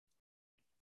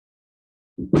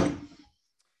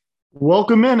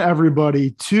Welcome in,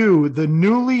 everybody, to the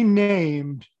newly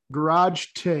named Garage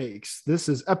Takes. This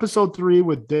is episode 3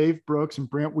 with Dave Brooks and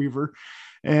Brant Weaver.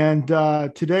 And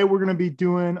today we're going to be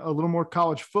doing a little more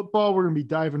college football. We're going to be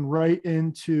diving right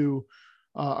into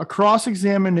a cross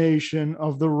examination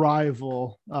of the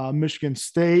rival, Michigan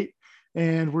State.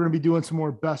 And we're going to be doing some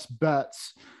more best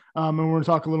bets. And we're going to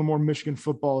talk a little more Michigan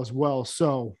football as well.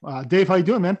 So, Dave, how you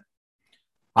doing, man?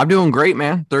 I'm doing great,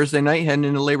 man. Thursday night, heading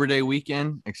into Labor Day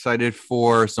weekend. Excited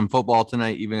for some football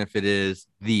tonight, even if it is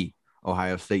the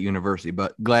Ohio State University,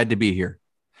 but glad to be here.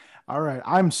 All right.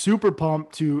 I'm super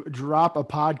pumped to drop a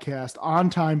podcast on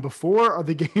time before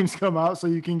the games come out so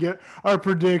you can get our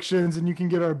predictions and you can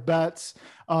get our bets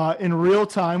in real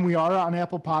time. We are on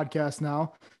Apple Podcasts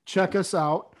now. Check us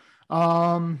out.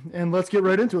 And let's get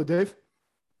right into it, Dave.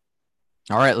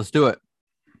 All right, let's do it.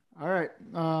 All right.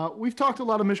 We've talked a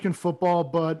lot of Michigan football,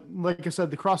 but like I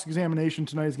said, the cross-examination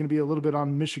tonight is going to be a little bit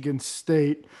on Michigan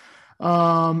State.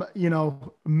 Mel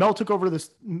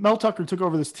Tucker took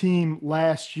over this team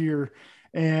last year,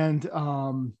 and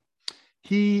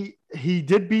he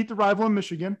did beat the rival in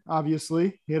Michigan,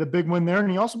 obviously. He had a big win there, and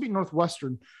he also beat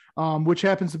Northwestern, which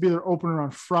happens to be their opener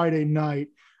on Friday night.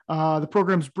 The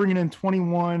program's bringing in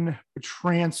 21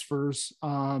 transfers,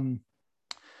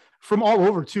 from all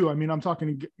over too. I mean, I'm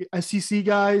talking SEC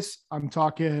guys. I'm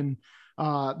talking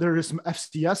there is some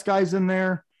FCS guys in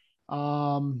there.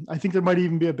 I think there might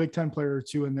even be a Big Ten player or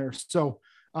two in there. So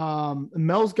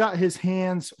Mel's got his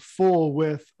hands full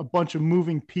with a bunch of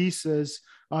moving pieces,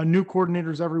 new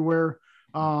coordinators everywhere.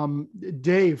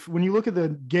 Dave, when you look at the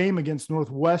game against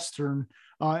Northwestern,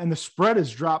 and the spread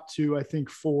has dropped to, I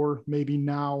think, 4 maybe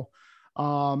now,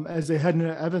 as they head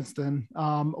into Evanston.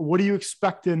 What are you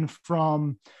expecting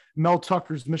from Mel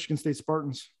Tucker's Michigan State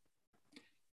Spartans?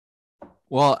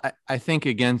 Well, I think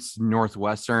against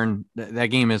Northwestern, that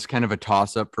game is kind of a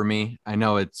toss-up for me. I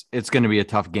know it's going to be a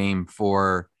tough game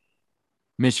for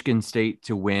Michigan State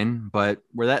to win, but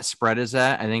where that spread is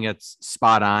at, I think it's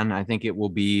spot on. I think it will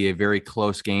be a very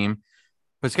close game,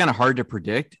 but it's kind of hard to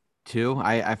predict too.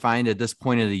 I find at this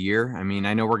point of the year, I mean,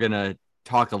 I know we're going to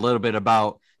talk a little bit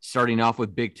about starting off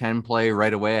with Big Ten play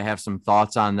right away. I have some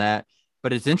thoughts on that.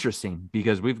 But it's interesting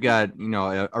because we've got,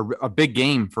 a big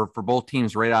game for both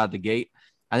teams right out of the gate.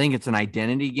 I think it's an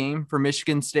identity game for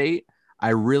Michigan State. I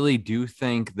really do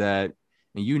think that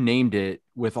you named it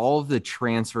with all of the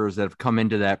transfers that have come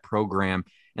into that program.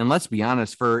 And let's be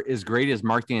honest, for as great as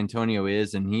Mark D'Antonio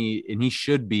is, and he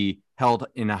should be held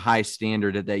in a high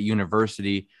standard at that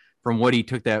university from what he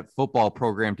took that football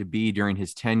program to be during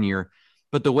his tenure.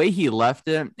 But the way he left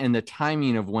it and the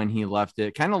timing of when he left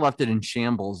it kind of left it in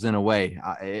shambles in a way.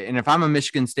 And if I'm a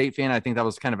Michigan State fan, I think that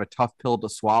was kind of a tough pill to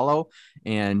swallow.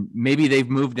 And maybe they've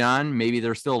moved on. Maybe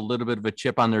there's still a little bit of a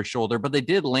chip on their shoulder, but they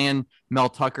did land Mel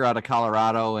Tucker out of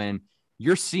Colorado. And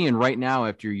you're seeing right now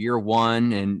after year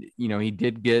one, and, he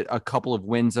did get a couple of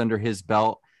wins under his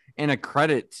belt. And a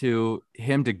credit to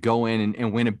him to go in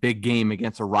and win a big game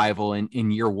against a rival in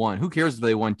year one. Who cares if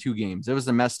they won 2 games? It was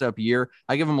a messed up year.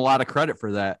 I give him a lot of credit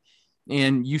for that.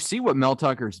 And you see what Mel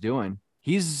Tucker's doing.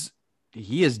 He is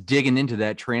digging into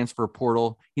that transfer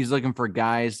portal. He's looking for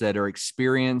guys that are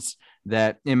experienced,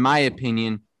 that, in my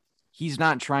opinion, he's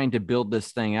not trying to build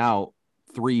this thing out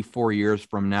 3-4 years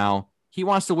from now. He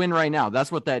wants to win right now.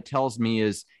 That's what that tells me,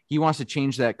 is he wants to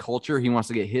change that culture. He wants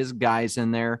to get his guys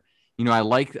in there. I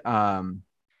like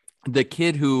the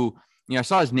kid who, I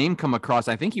saw his name come across.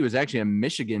 I think he was actually a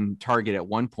Michigan target at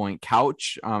one point,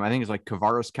 Couch. I think it's like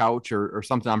Kavaris Couch or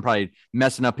something. I'm probably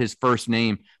messing up his first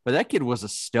name, but that kid was a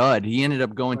stud. He ended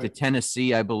up going to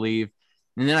Tennessee, I believe.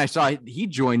 And then I saw he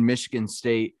joined Michigan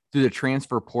State through the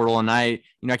transfer portal. And I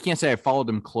can't say I followed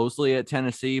him closely at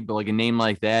Tennessee, but like a name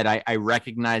like that, I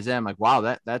recognize that. I'm like,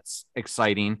 wow, that's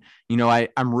exciting.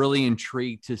 I'm really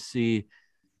intrigued to see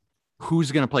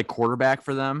who's going to play quarterback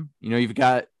for them. You've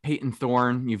got Peyton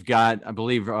Thorne. You've got, I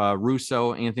believe,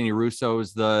 Anthony Russo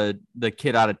is the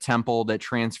kid out of Temple that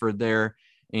transferred there,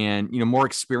 and, more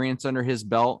experience under his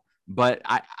belt. But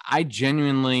I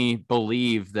genuinely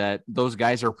believe that those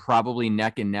guys are probably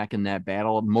neck and neck in that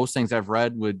battle. Most things I've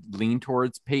read would lean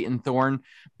towards Peyton Thorne,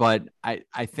 but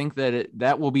I think that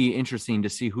that will be interesting to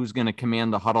see who's going to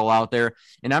command the huddle out there.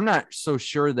 And I'm not so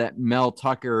sure that Mel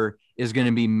Tucker is going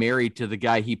to be married to the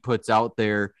guy he puts out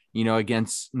there,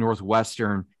 against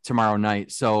Northwestern tomorrow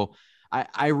night. So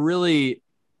I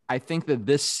think that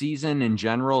this season in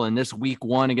general, and this week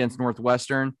 1 against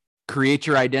Northwestern, create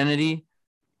your identity.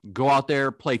 Go out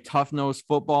there, play tough-nosed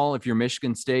football. If you're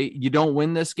Michigan State, you don't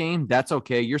win this game, that's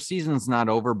okay. Your season's not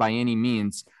over by any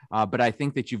means, But I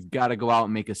think that you've got to go out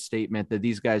and make a statement that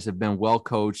these guys have been well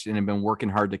coached and have been working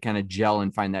hard to kind of gel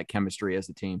and find that chemistry as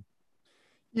a team.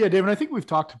 Yeah, David, I think we've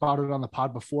talked about it on the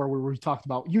pod before where we talked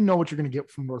about, what you're going to get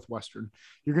from Northwestern.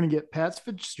 You're going to get Pat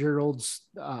Fitzgerald's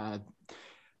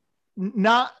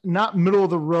not middle of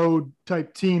the road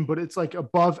type team, but it's like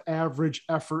above average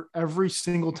effort every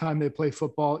single time they play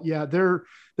football. Yeah, their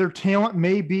talent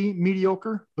may be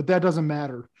mediocre, but that doesn't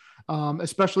matter.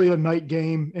 Especially a night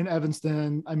game in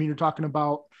Evanston. I mean, you're talking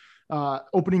about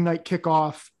opening night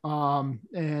kickoff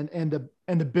and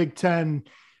the Big Ten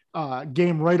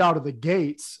game right out of the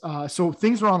gates. So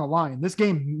things are on the line. This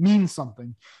game means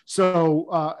something.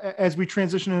 So as we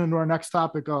transition into our next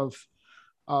topic of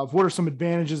what are some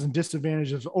advantages and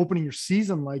disadvantages of opening your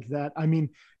season like that? I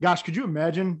mean, gosh, could you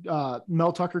imagine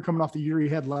Mel Tucker coming off the year he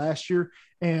had last year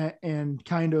and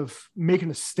kind of making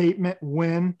a statement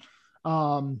win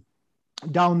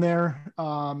down there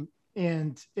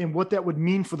and what that would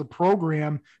mean for the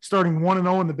program starting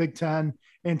 1-0 in the Big Ten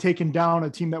and taking down a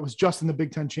team that was just in the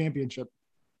Big Ten championship?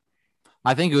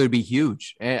 I think it would be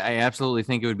huge. I absolutely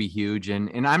think it would be huge.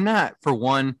 And I'm not, for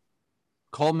one,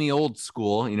 call me old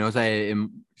school, as I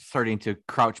am starting to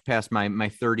crouch past my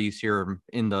 30s here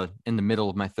in the middle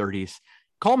of my 30s.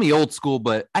 Call me old school,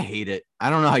 but I hate it. I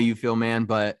don't know how you feel, man,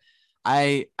 but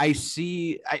I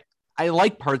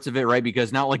like parts of it, right?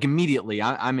 Because now, like, immediately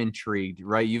I'm intrigued,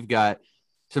 right? You've got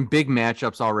some big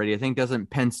matchups already. I think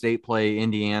doesn't Penn State play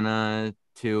Indiana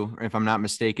too, if I'm not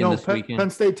mistaken, this weekend? Penn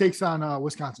State takes on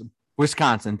Wisconsin.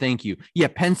 Wisconsin, thank you. Yeah,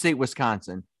 Penn State,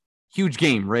 Wisconsin. Huge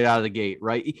game right out of the gate,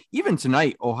 right? Even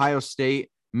tonight, Ohio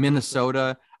State,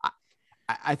 Minnesota.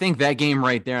 I think that game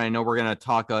right there, I know we're going to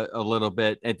talk a little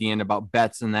bit at the end about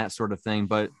bets and that sort of thing,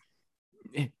 but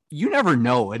you never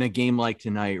know in a game like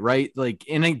tonight, right? Like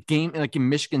in a game like in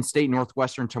Michigan State,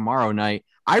 Northwestern tomorrow night,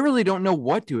 I really don't know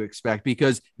what to expect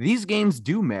because these games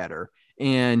do matter.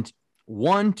 And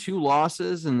 1-2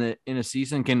 losses in a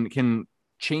season can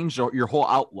change your whole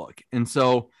outlook. And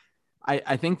so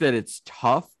I think that it's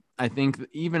tough. I think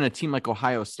even a team like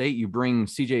Ohio State, you bring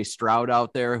CJ Stroud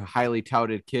out there, highly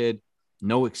touted kid,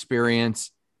 no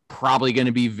experience, probably going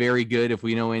to be very good if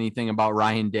we know anything about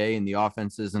Ryan Day and the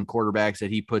offenses and quarterbacks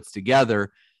that he puts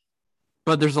together.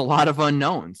 But there's a lot of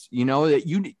unknowns,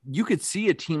 that you could see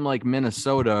a team like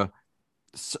Minnesota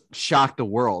shock the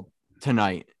world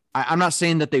tonight. I'm not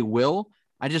saying that they will.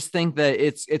 I just think that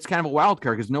it's kind of a wild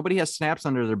card because nobody has snaps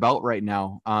under their belt right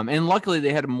now. And luckily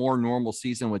they had a more normal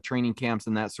season with training camps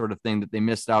and that sort of thing that they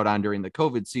missed out on during the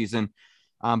COVID season.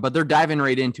 But they're diving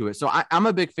right into it. So I'm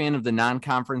a big fan of the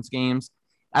non-conference games.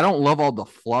 I don't love all the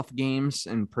fluff games,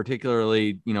 and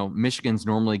particularly, Michigan's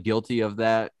normally guilty of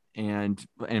that and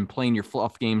playing your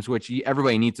fluff games, which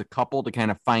everybody needs a couple to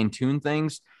kind of fine tune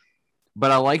things. But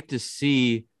I like to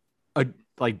see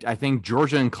I think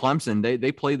Georgia and Clemson,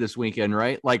 they play this weekend,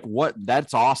 right? Like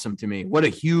that's awesome to me. What a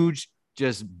huge,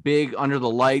 just big under the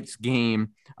lights game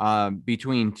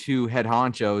between two head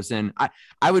honchos. And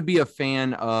I would be a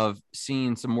fan of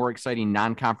seeing some more exciting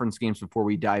non-conference games before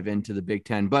we dive into the Big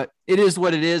Ten, but it is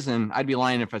what it is. And I'd be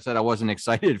lying if I said I wasn't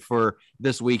excited for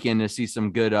this weekend to see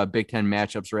some good Big Ten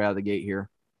matchups right out of the gate here.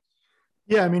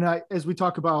 Yeah, I mean, as we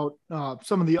talk about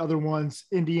some of the other ones,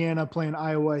 Indiana playing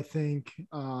Iowa, I think,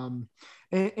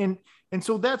 and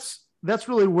so that's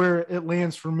really where it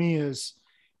lands for me. Is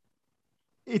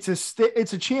it's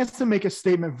a chance to make a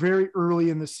statement very early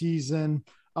in the season,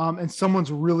 and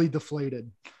someone's really deflated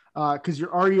because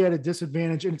you're already at a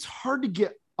disadvantage, and it's hard to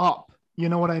get up. You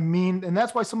know what I mean? And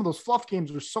that's why some of those fluff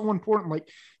games are so important. Like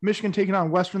Michigan taking on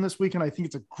Western this weekend, I think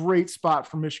it's a great spot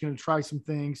for Michigan to try some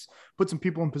things, put some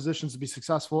people in positions to be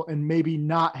successful, and maybe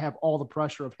not have all the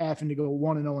pressure of having to go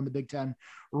 1-0 in the Big Ten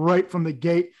right from the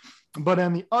gate. But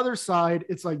on the other side,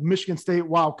 it's like Michigan State,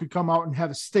 could come out and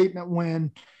have a statement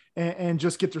win and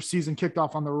just get their season kicked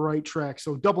off on the right track.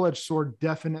 So double-edged sword,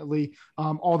 definitely.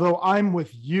 Although I'm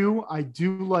with you, I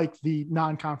do like the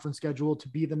non-conference schedule to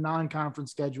be the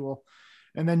non-conference schedule.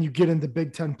 And then you get into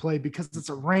Big Ten play because it's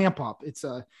a ramp up. It's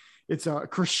a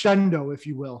crescendo, if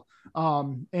you will.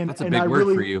 And that's a big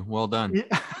word for you. Well done.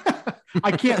 Yeah,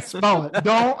 I can't spell it.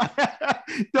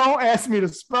 Don't ask me to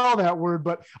spell that word,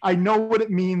 but I know what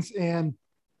it means. And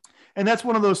that's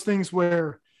one of those things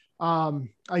where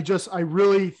I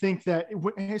really think that,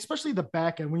 especially the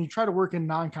back end, when you try to work in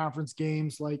non-conference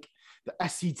games like the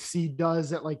SEC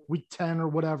does at like week 10 or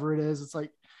whatever it is, it's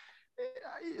like,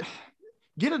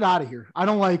 get it out of here. I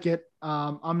don't like it.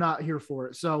 I'm not here for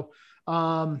it. So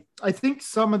I think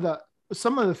some of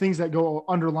the things that go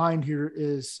underlined here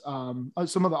is some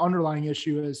of the underlying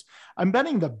issue is I'm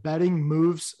betting the betting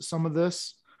moves some of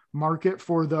this market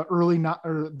for the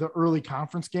early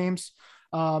conference games.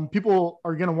 People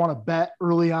are going to want to bet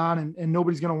early on, and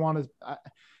nobody's going to want to.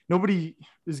 Nobody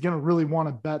is going to really want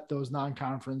to bet those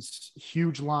non-conference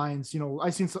huge lines.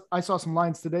 I saw some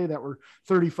lines today that were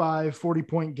 35,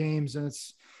 40-point games, and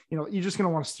it's, you're just going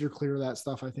to want to steer clear of that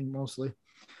stuff, I think, mostly.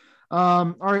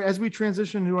 All right, as we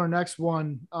transition to our next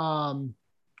one,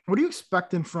 what are you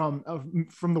expecting from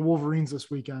the Wolverines this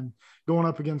weekend going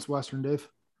up against Western, Dave?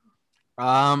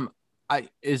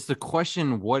 Is the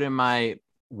question, what am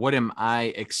I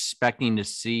expecting to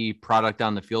see product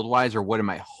on the field wise, or what am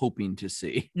I hoping to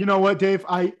see? You know what, Dave?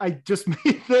 I just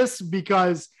made this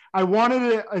because I wanted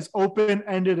it as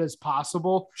open-ended as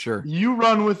possible. Sure. You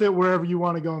run with it wherever you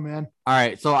want to go, man. All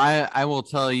right. So I will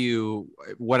tell you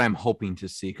what I'm hoping to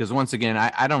see, because once again,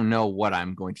 I don't know what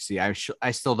I'm going to see.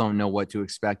 I still don't know what to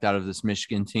expect out of this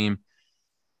Michigan team.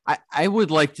 I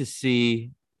would like to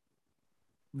see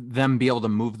them be able to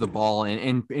move the ball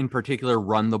and in particular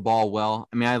run the ball well.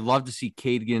 I mean, I'd love to see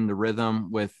Cade get in the rhythm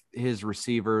with his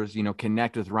receivers,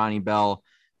 connect with Ronnie Bell,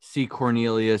 see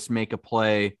Cornelius make a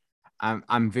play.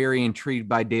 I'm very intrigued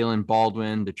by Dalen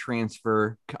Baldwin, the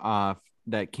transfer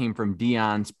that came from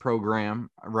Dion's program,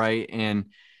 right? And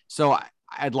so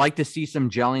I'd like to see some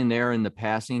gelling there in the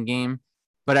passing game,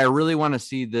 but I really want to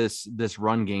see this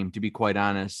run game, to be quite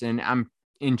honest. And I'm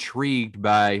intrigued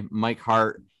by Mike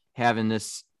Hart having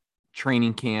this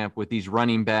training camp with these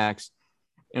running backs.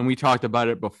 And we talked about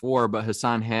it before, but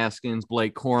Hassan Haskins,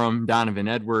 Blake Corum, Donovan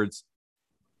Edwards,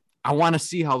 I want to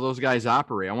see how those guys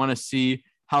operate. I want to see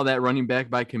how that running back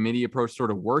by committee approach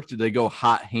sort of worked. Do they go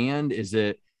hot hand? Is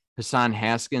it Hassan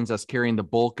Haskins that's carrying the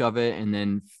bulk of it and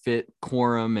then fit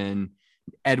Corum and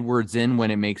Edwards in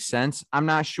when it makes sense? I'm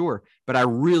not sure, but I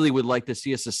really would like to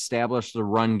see us establish the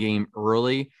run game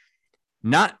early.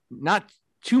 Not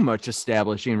too much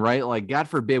establishing, right? Like, God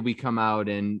forbid we come out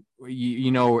and,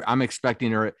 I'm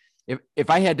expecting, or if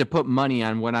I had to put money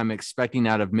on what I'm expecting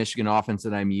out of Michigan offense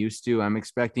that I'm used to, I'm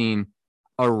expecting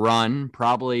a run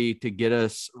probably to get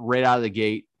us right out of the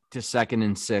gate to 2nd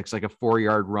and 6, like a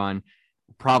 4-yard run,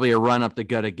 probably a run up the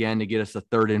gut again to get us a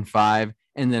 3rd and 5,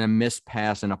 and then a missed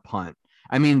pass and a punt.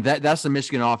 I mean, that's the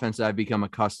Michigan offense that I've become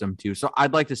accustomed to. So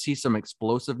I'd like to see some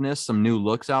explosiveness, some new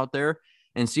looks out there,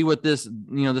 and see what this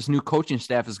new coaching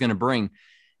staff is going to bring.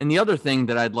 And the other thing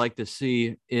that I'd like to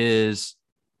see is,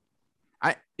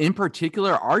 in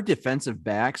particular, our defensive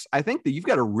backs. I think that you've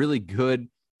got a really good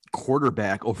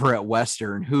quarterback over at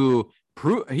Western who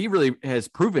he really has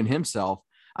proven himself.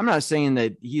 I'm not saying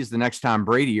that he's the next Tom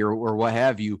Brady or what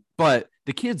have you, but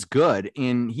the kid's good.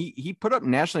 And he put up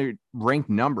nationally ranked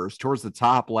numbers towards the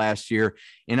top last year.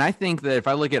 And I think that if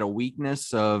I look at a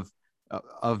weakness of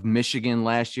Michigan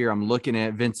last year, I'm looking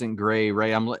at Vincent Gray,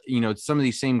 right? Some of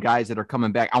these same guys that are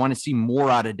coming back. I want to see more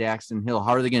out of Daxton Hill.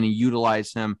 How are they going to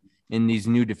utilize him in these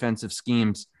new defensive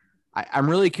schemes? I'm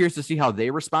really curious to see how they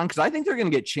respond, because I think they're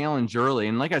going to get challenged early.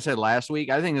 And like I said last week,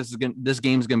 I think this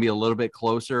game is going to be a little bit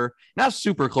closer, not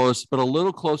super close, but a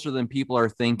little closer than people are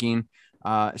thinking.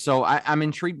 So I'm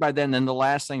intrigued by that. And then the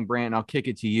last thing, Brant, I'll kick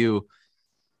it to you.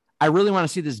 I really want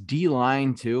to see this D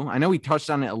line too. I know we touched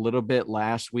on it a little bit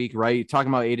last week, right? You're talking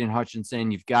about Aiden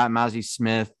Hutchinson, you've got Mazi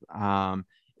Smith,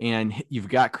 and you've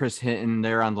got Chris Hinton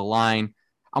there on the line.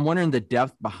 I'm wondering the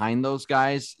depth behind those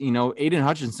guys. Aiden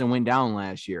Hutchinson went down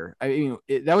last year.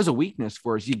 That was a weakness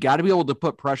for us. You got to be able to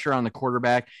put pressure on the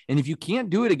quarterback. And if you can't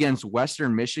do it against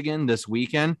Western Michigan this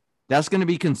weekend, that's going to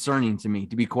be concerning to me,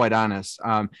 to be quite honest.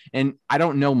 And I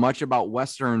don't know much about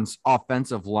Western's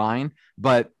offensive line,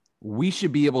 but we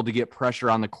should be able to get pressure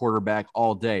on the quarterback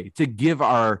all day to give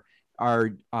our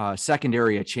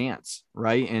secondary a chance,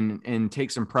 right? And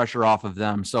take some pressure off of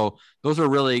them. So those are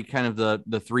really kind of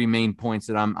the 3 main points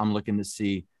that I'm looking to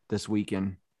see this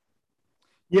weekend.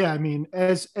 Yeah, I mean,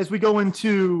 as we go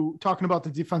into talking about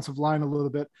the defensive line a little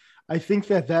bit, I think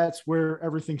that's where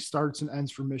everything starts and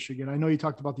ends for Michigan. I know you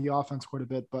talked about the offense quite a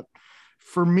bit, but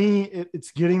for me,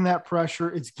 it's getting that pressure.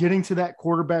 It's getting to that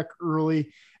quarterback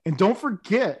early. And don't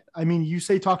forget, I mean, you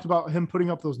talked about him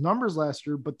putting up those numbers last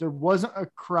year, but there wasn't a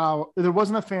crowd. There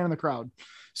wasn't a fan in the crowd.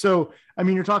 So, I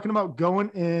mean, you're talking about going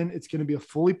in. It's going to be a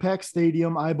fully packed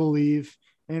stadium, I believe.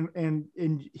 And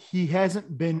he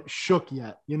hasn't been shook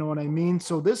yet. You know what I mean?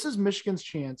 So this is Michigan's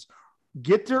chance.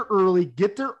 Get there early,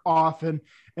 get there often,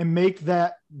 and make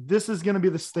that this is going to be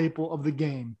the staple of the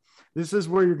game. This is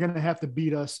where you're going to have to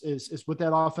beat us is with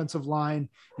that offensive line.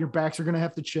 Your backs are going to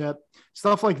have to chip,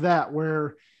 stuff like that,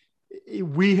 where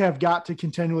we have got to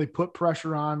continually put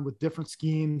pressure on with different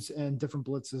schemes and different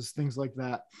blitzes, things like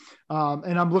that.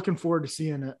 And I'm looking forward to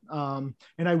seeing it. And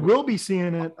I will be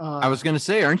seeing it. I was going to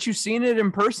say, aren't you seeing it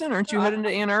in person? Aren't you heading to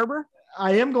Ann Arbor?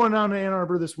 I am going down to Ann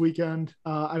Arbor this weekend.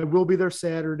 I will be there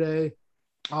Saturday.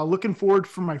 Looking forward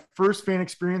for my first fan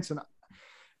experience. And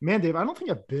man, Dave, I don't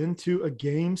think I've been to a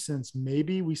game since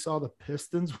maybe we saw the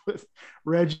Pistons with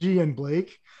Reggie and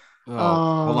Blake.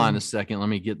 Oh, hold on a second. Let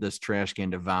me get this trash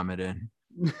can to vomit in.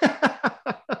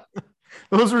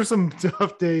 Those were some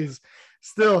tough days.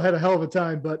 Still had a hell of a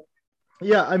time. But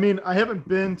yeah, I mean, I haven't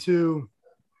been to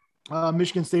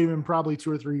Michigan Stadium in probably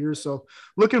 2 or 3 years. So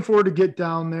looking forward to get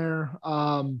down there.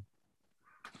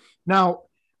 Now,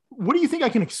 what do you think I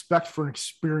can expect for an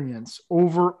experience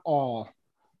overall?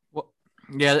 Well,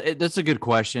 yeah, that's a good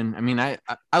question. I mean, I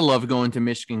love going to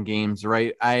Michigan games,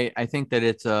 right? I think that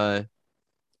it's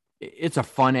a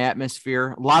fun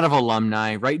atmosphere, a lot of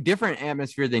alumni, right? Different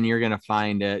atmosphere than you're going to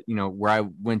find at, where I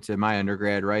went to my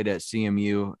undergrad, right, at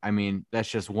CMU. I mean, that's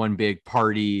just one big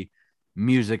party,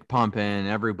 music pumping,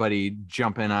 everybody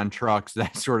jumping on trucks,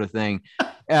 that sort of thing.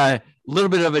 A little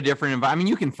bit of a different environment. I mean,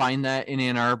 you can find that in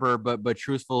Ann Arbor, but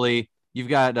truthfully, you've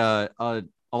got a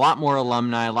lot more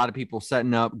alumni, a lot of people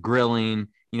setting up, grilling,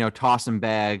 tossing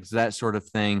bags, that sort of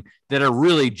thing, that are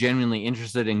really genuinely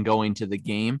interested in going to the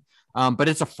game. But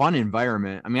it's a fun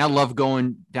environment. I mean, I love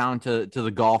going down to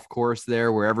the golf course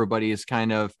there where everybody is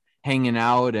kind of hanging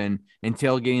out and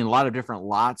tailgating, a lot of different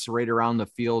lots right around the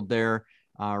field there,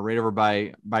 right over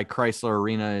by Chrysler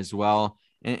Arena as well.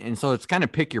 And so it's kind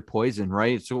of pick your poison,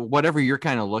 right? So whatever you're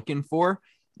kind of looking for.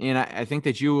 And I think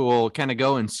that you will kind of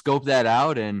go and scope that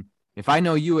out. And if I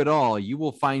know you at all, you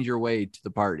will find your way to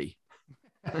the party.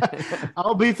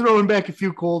 I'll be throwing back a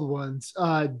few cold ones.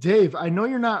 Dave, I know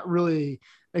you're not really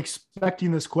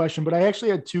expecting this question, but I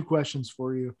actually had 2 questions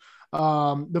for you.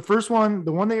 The first one,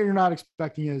 the one that you're not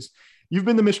expecting, is you've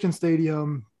been to Michigan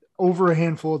Stadium over a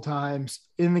handful of times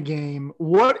in the game.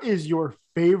 What is your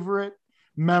favorite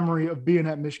memory of being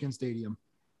at Michigan Stadium?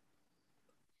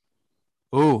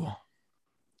 Oh,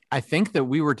 I think that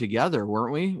we were together,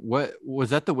 weren't we? What was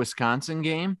that, the Wisconsin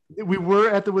game? We were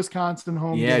at the Wisconsin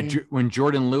home game. When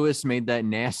Jordan Lewis made that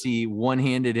nasty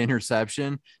one-handed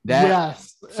interception.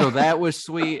 So that was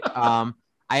sweet. I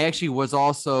actually was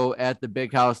also at the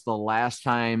Big House the last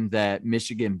time that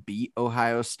Michigan beat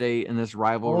Ohio State in this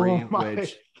rivalry,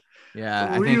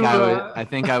 I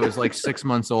think I was like 6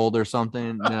 months old or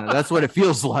something. No, that's what it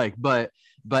feels like. But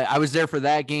I was there for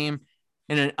that game.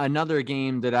 And another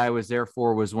game that I was there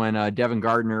for was when Devin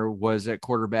Gardner was at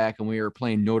quarterback and we were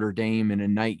playing Notre Dame in a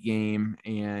night game,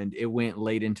 and it went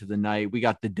late into the night. We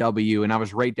got the W, and I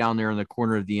was right down there in the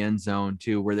corner of the end zone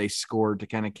too, where they scored to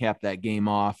kind of cap that game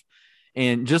off.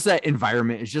 And just that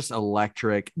environment is just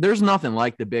electric. There's nothing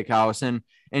like the Big House. And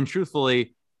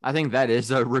truthfully, I think that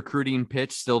is a recruiting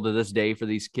pitch still to this day for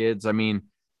these kids. I mean,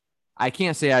 I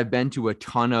can't say I've been to a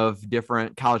ton of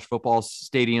different college football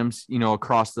stadiums,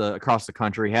 across the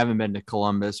country. Haven't been to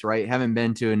Columbus, right? Haven't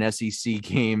been to an SEC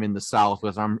game in the South,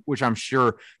 which I'm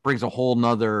sure brings a whole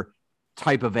nother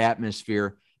type of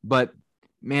atmosphere. But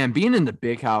man, being in the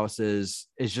Big House is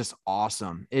just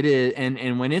awesome. It is.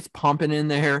 And when it's pumping in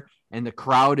there and the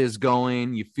crowd is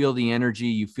going, you feel the energy,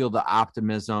 you feel the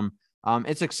optimism.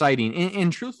 It's exciting.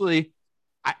 And truthfully,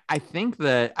 I think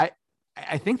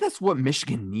that's what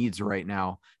Michigan needs right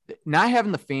now. Not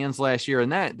having the fans last year,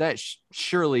 and that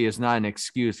surely is not an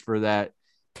excuse for that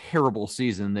terrible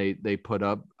season they put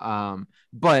up.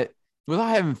 But without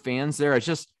having fans there, it's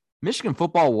just Michigan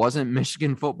football wasn't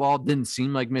Michigan football. Didn't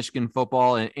seem like Michigan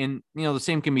football, and the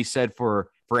same can be said for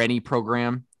any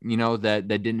program that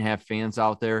didn't have fans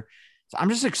out there. So I'm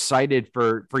just excited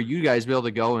for you guys to be able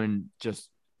to go and just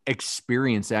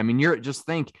experience that. I mean,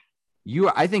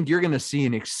 I think you're going to see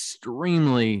an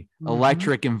extremely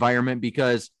electric environment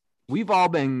because we've all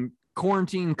been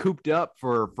quarantined, cooped up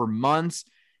for months.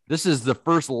 This is the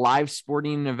first live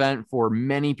sporting event for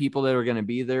many people that are going to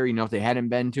be there. If they hadn't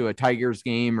been to a Tigers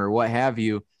game or what have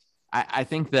you, I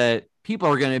think that people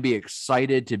are going to be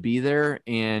excited to be there.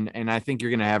 And I think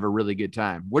you're going to have a really good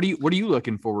time. What are you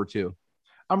looking forward to?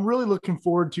 I'm really looking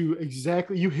forward to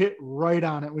exactly. You hit right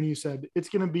on it when you said it's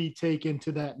going to be taken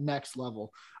to that next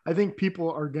level. I think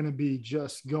people are going to be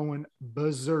just going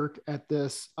berserk at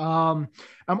this. I'm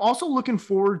also looking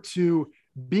forward to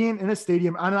being in a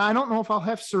stadium. And I don't know if I'll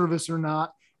have service or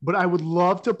not, but I would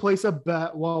love to place a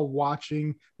bet while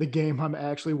watching the game I'm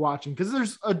actually watching, because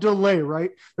there's a delay,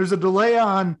 right? There's a delay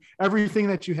on everything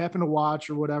that you happen to watch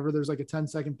or whatever. There's like a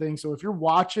 10-second thing. So if you're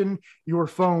watching your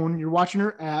phone, you're watching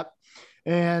your app,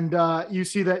 and you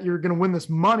see that you're going to win this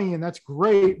money, and that's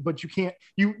great, but you can't,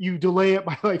 you delay it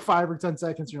by like 5 or 10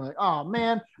 seconds. And you're like, oh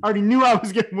man, I already knew I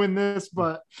was going to win this,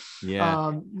 but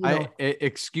yeah.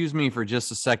 Excuse me for just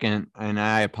a second, and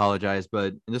I apologize,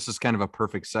 but this is kind of a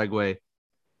perfect segue.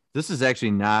 This is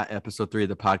actually not episode 3 of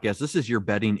the podcast. This is your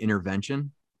betting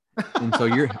intervention. And so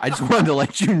I just wanted to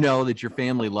let you know that your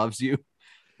family loves you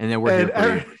and then we're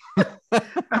here for you.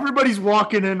 Everybody's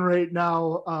walking in right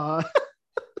now.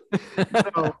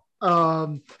 No,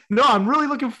 I'm really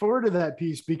looking forward to that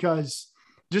piece because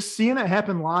just seeing it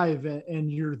happen live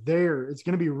and you're there, it's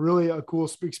going to be really a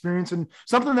cool experience and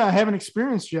something that I haven't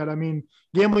experienced yet. I mean,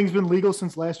 gambling's been legal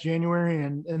since last January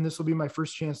and this will be my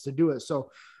first chance to do it.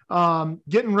 So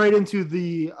getting right into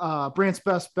the Brandt's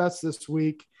Best Bets this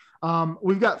week.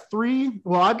 We've got 3.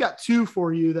 Well, I've got 2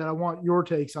 for you that I want your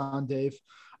takes on, Dave.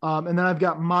 And then I've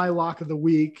got my lock of the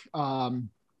week. And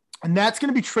that's going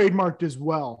to be trademarked as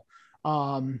well.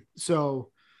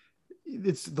 So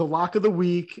it's the lock of the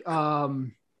week.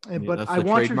 But that's I the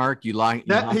want trademark. You lock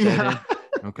that in?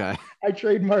 Okay. I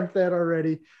trademarked that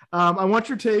already. I want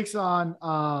your takes on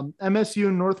MSU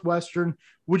and Northwestern.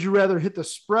 Would you rather hit the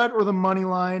spread or the money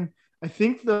line? I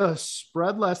think the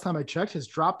spread last time I checked has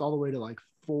dropped all the way to like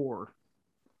 4.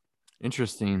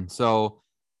 Interesting. So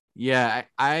yeah,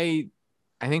 I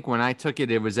think when I took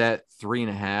it, it was at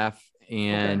 3.5.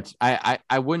 And okay.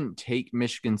 I wouldn't take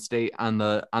Michigan State on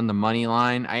the money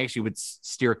line. I actually would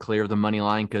steer clear of the money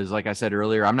line because, like I said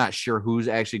earlier, I'm not sure who's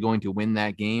actually going to win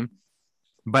that game,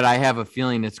 but I have a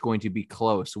feeling it's going to be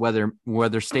close. Whether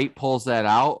State pulls that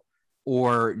out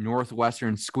or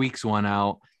Northwestern squeaks one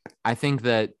out, I think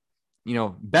that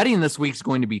betting this week is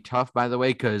going to be tough. By the way,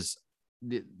 because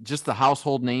just the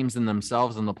household names in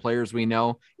themselves and the players we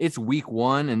know, it's week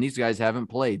 1 and these guys haven't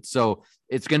played. So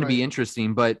it's going to be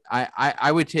interesting, but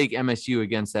I would take MSU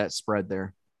against that spread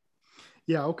there.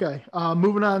 Yeah. Okay.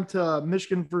 Moving on to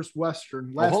Michigan versus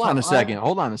Western. Hold on a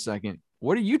second.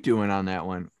 What are you doing on that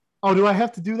one? Oh, do I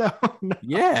have to do that one?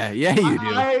 Yeah, you do.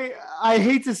 I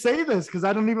hate to say this because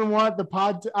I don't even want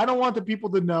I don't want the people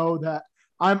to know that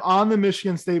I'm on the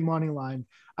Michigan State money line.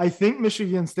 I think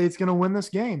Michigan State's going to win this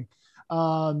game.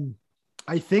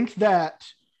 I think that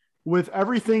with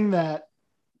everything that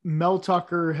Mel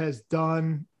Tucker has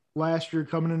done last year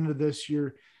coming into this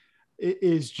year, it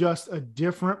is just a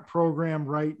different program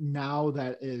right now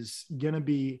that is going to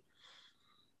be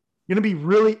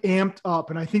really amped up.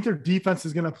 And I think their defense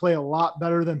is going to play a lot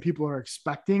better than people are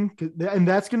expecting. And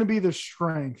that's going to be their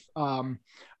strength.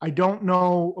 I don't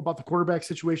know about the quarterback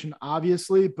situation,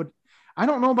 obviously, but I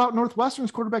don't know about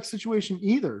Northwestern's quarterback situation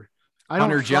either.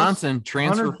 Hunter Johnson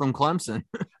transfer from Clemson.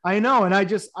 I know. And I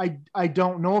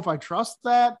don't know if I trust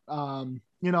that, and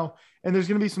there's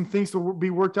going to be some things to be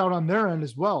worked out on their end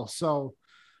as well. So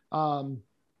I'm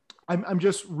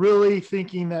just really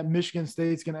thinking that Michigan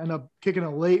State's going to end up kicking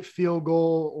a late field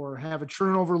goal or have a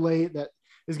turnover late that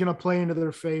is going to play into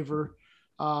their favor.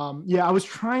 I was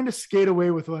trying to skate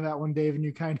away with that one, Dave, and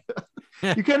you kind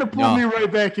of pulled me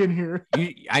right back in here.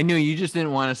 I knew you just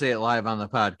didn't want to say it live on the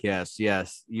podcast.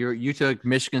 Yes, you took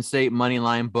Michigan State money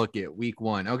line, book it week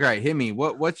 1. Okay, hit me.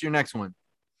 What's your next one?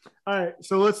 All right,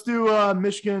 so let's do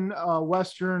Michigan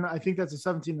Western. I think that's a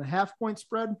 17.5 point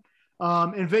spread.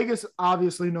 And Vegas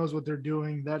obviously knows what they're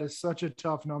doing. That is such a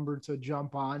tough number to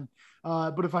jump on.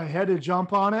 But if I had to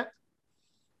jump on it,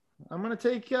 I'm gonna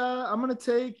take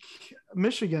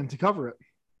Michigan to cover it.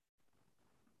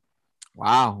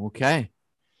 Wow. Okay.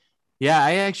 Yeah,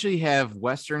 I actually have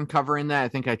Western covering that. I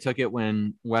think I took it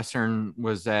when Western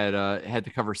was at had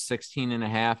to cover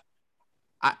 16.5.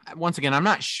 Once again, I'm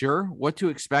not sure what to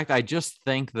expect. I just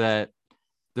think that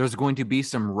there's going to be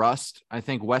some rust. I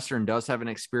think Western does have an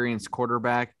experienced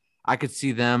quarterback. I could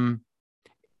see them.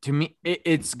 To me,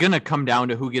 it's going to come down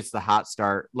to who gets the hot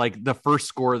start, like the first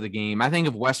score of the game. I think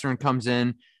if Western comes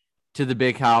in to the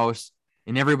big house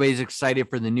and everybody's excited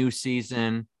for the new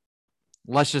season,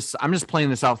 I'm just playing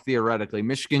this out theoretically.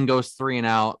 Michigan goes 3 and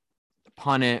out,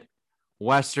 punt it.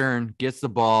 Western gets the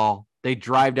ball. They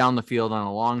drive down the field on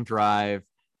a long drive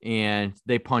and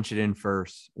they punch it in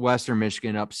first. Western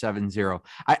Michigan up 7-0.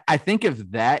 I think if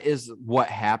that is what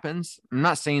happens, I'm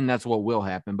not saying that's what will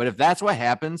happen, but if that's what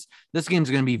happens, this game's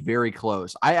going to be very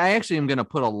close. I actually am going to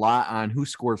put a lot on who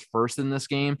scores first in this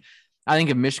game. I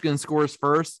think if Michigan scores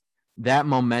first, that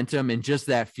momentum and just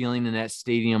that feeling in that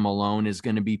stadium alone is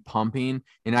going to be pumping,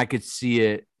 and I could see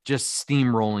it just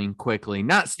steamrolling quickly.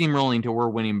 Not steamrolling to we're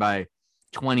winning by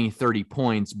 20, 30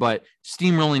 points, but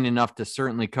steamrolling enough to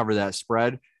certainly cover that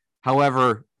spread.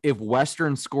 However, if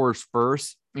Western scores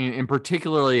first, and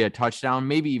particularly a touchdown,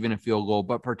 maybe even a field goal,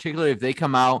 but particularly if they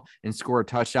come out and score a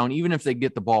touchdown, even if they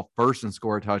get the ball first and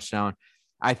score a touchdown,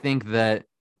 I think that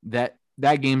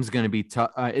game's going to be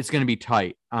it's going to be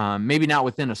tight. Maybe not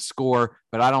within a score,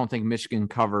 but I don't think Michigan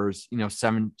covers,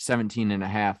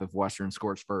 17.5 if Western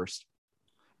scores first.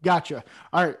 Gotcha.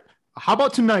 All right. How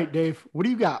about tonight, Dave? What do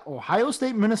you got? Ohio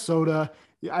State, Minnesota.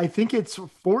 I think it's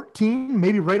 14,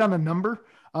 maybe right on the number.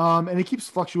 And it keeps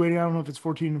fluctuating. I don't know if it's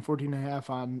 14 and 14 and a half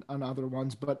on other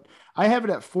ones, but I have it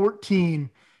at 14.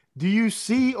 Do you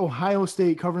see Ohio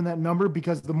State covering that number?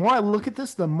 Because the more I look at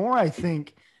this, the more I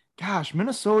think, gosh,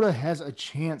 Minnesota has a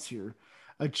chance here,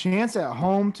 a chance at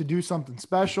home to do something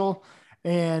special.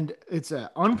 And it's an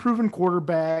unproven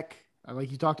quarterback.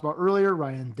 Like you talked about earlier,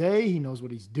 Ryan Day, he knows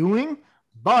what he's doing.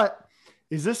 But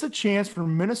is this a chance for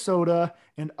Minnesota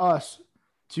and us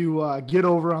to get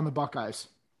over on the Buckeyes?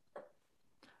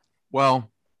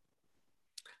 Well,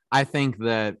 I think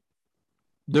that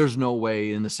there's no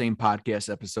way in the same podcast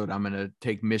episode I'm going to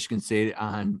take Michigan State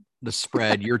on the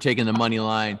spread. You're taking the money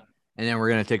line, and then we're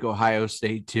going to take Ohio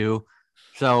State too.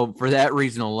 So for that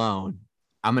reason alone,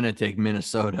 I'm going to take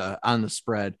Minnesota on the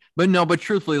spread. But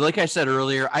truthfully, like I said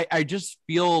earlier, I just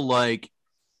feel like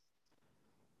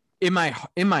in my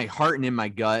heart and in my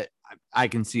gut, I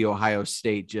can see Ohio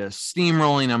State just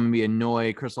steamrolling. I'm going to be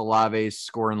annoyed. Chris Olave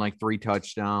scoring like 3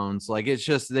 touchdowns. Like, it's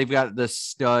just, they've got this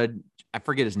stud, I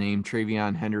forget his name,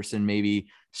 Travion Henderson, maybe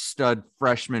stud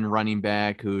freshman running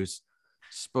back who's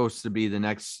supposed to be the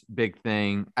next big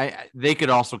thing. They could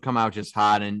also come out just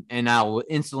hot and I'll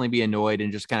instantly be annoyed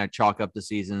and just kind of chalk up the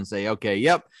season and say, okay,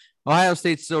 yep, Ohio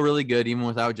State's still really good, even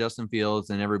without Justin Fields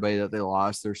and everybody that they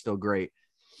lost. They're still great.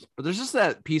 But there's just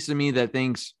that piece of me that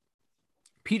thinks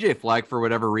PJ Fleck, for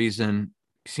whatever reason,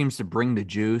 seems to bring the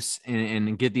juice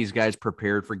and get these guys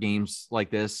prepared for games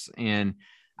like this. And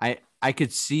I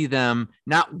could see them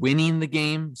not winning the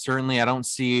game. Certainly, I don't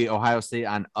see Ohio State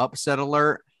on upset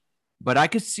alert, but I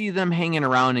could see them hanging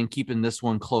around and keeping this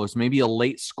one close, maybe a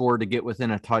late score to get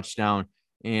within a touchdown.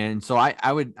 And so I'm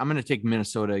going to take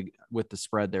Minnesota with the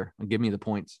spread there and give me the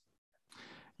points.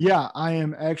 Yeah, I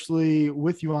am actually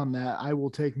with you on that. I will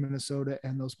take Minnesota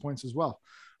and those points as well.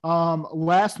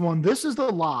 Last one. This is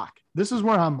the lock. This is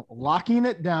where I'm locking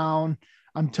it down.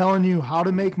 I'm telling you how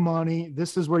to make money.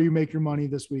 This is where you make your money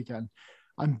this weekend.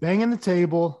 I'm banging the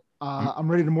table.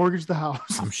 I'm ready to mortgage the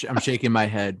house. I'm shaking my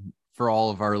head for all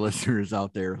of our listeners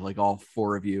out there, like all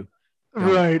 4 of you.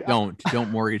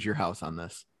 Don't mortgage your house on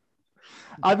this.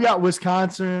 I've got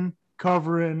Wisconsin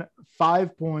covering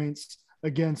 5 points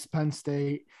against Penn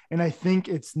State, and I think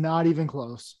it's not even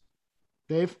close.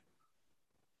 Dave?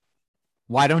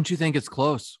 Why don't you think it's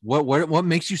close? What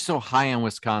makes you so high on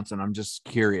Wisconsin? I'm just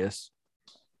curious.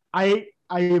 I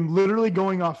am literally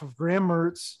going off of Graham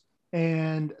Mertz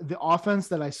and the offense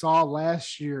that I saw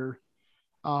last year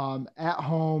at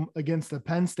home against the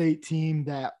Penn State team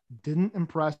that didn't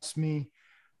impress me.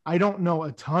 I don't know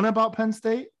a ton about Penn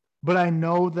State, but I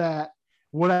know that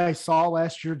what I saw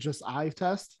last year, just eye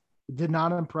test, did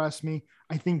not impress me.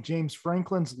 I think James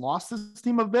Franklin's lost this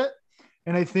team a bit.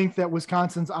 And I think that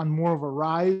Wisconsin's on more of a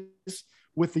rise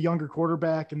with the younger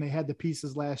quarterback, and they had the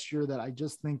pieces last year that I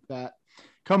just think that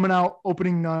coming out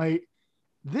opening night,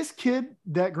 this kid,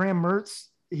 that Graham Mertz,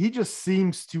 he just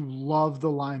seems to love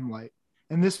the limelight.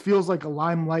 And this feels like a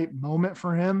limelight moment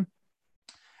for him.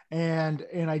 And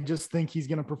I just think he's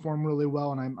going to perform really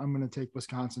well. And I'm going to take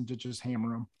Wisconsin to just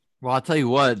hammer him. Well, I'll tell you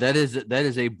what, that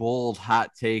is a bold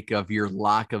hot take of your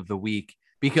lock of the week,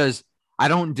 because I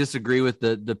don't disagree with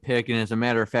the pick. And as a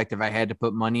matter of fact, if I had to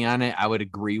put money on it, I would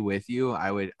agree with you.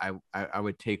 I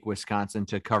would take Wisconsin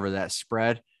to cover that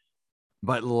spread.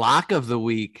 But lock of the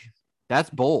week, that's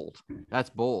bold.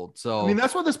 That's bold. So I mean,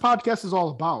 that's what this podcast is all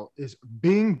about, is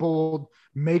being bold,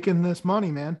 making this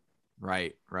money, man.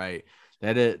 Right.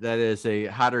 That is a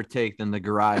hotter take than the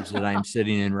garage that I'm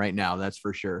sitting in right now. That's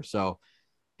for sure. So,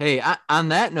 hey, on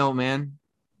that note, man,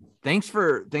 thanks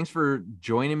for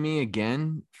joining me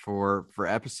again for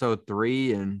episode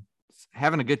 3 and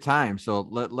having a good time. So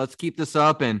let's keep this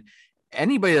up, and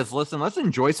anybody that's listening, let's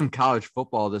enjoy some college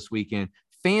football this weekend.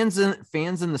 Fans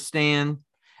in the stand.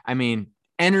 I mean,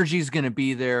 energy is going to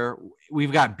be there.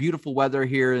 We've got beautiful weather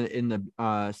here in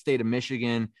the state of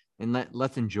Michigan, and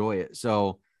let's enjoy it.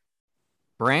 So,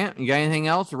 Brant, you got anything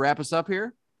else to wrap us up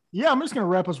here? Yeah, I'm just going to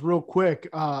wrap us real quick.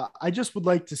 I just would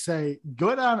like to say,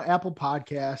 go down Apple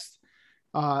Podcast,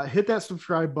 hit that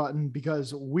subscribe button,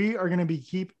 because we're going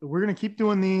to keep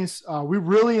doing these. We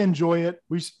really enjoy it.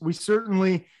 We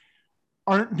certainly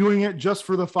aren't doing it just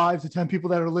for the 5 to 10 people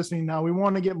that are listening now. We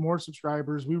want to get more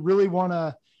subscribers. We really want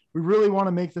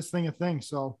to make this thing a thing.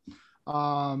 So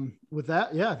with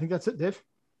that, yeah, I think that's it, Dave.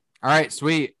 All right,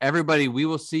 sweet. Everybody, we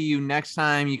will see you next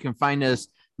time. You can find us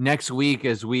next week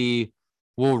as we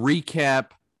will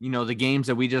recap, the games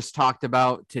that we just talked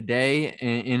about today,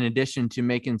 in addition to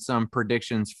making some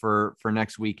predictions for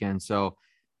next weekend. So,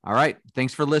 all right,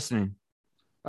 thanks for listening.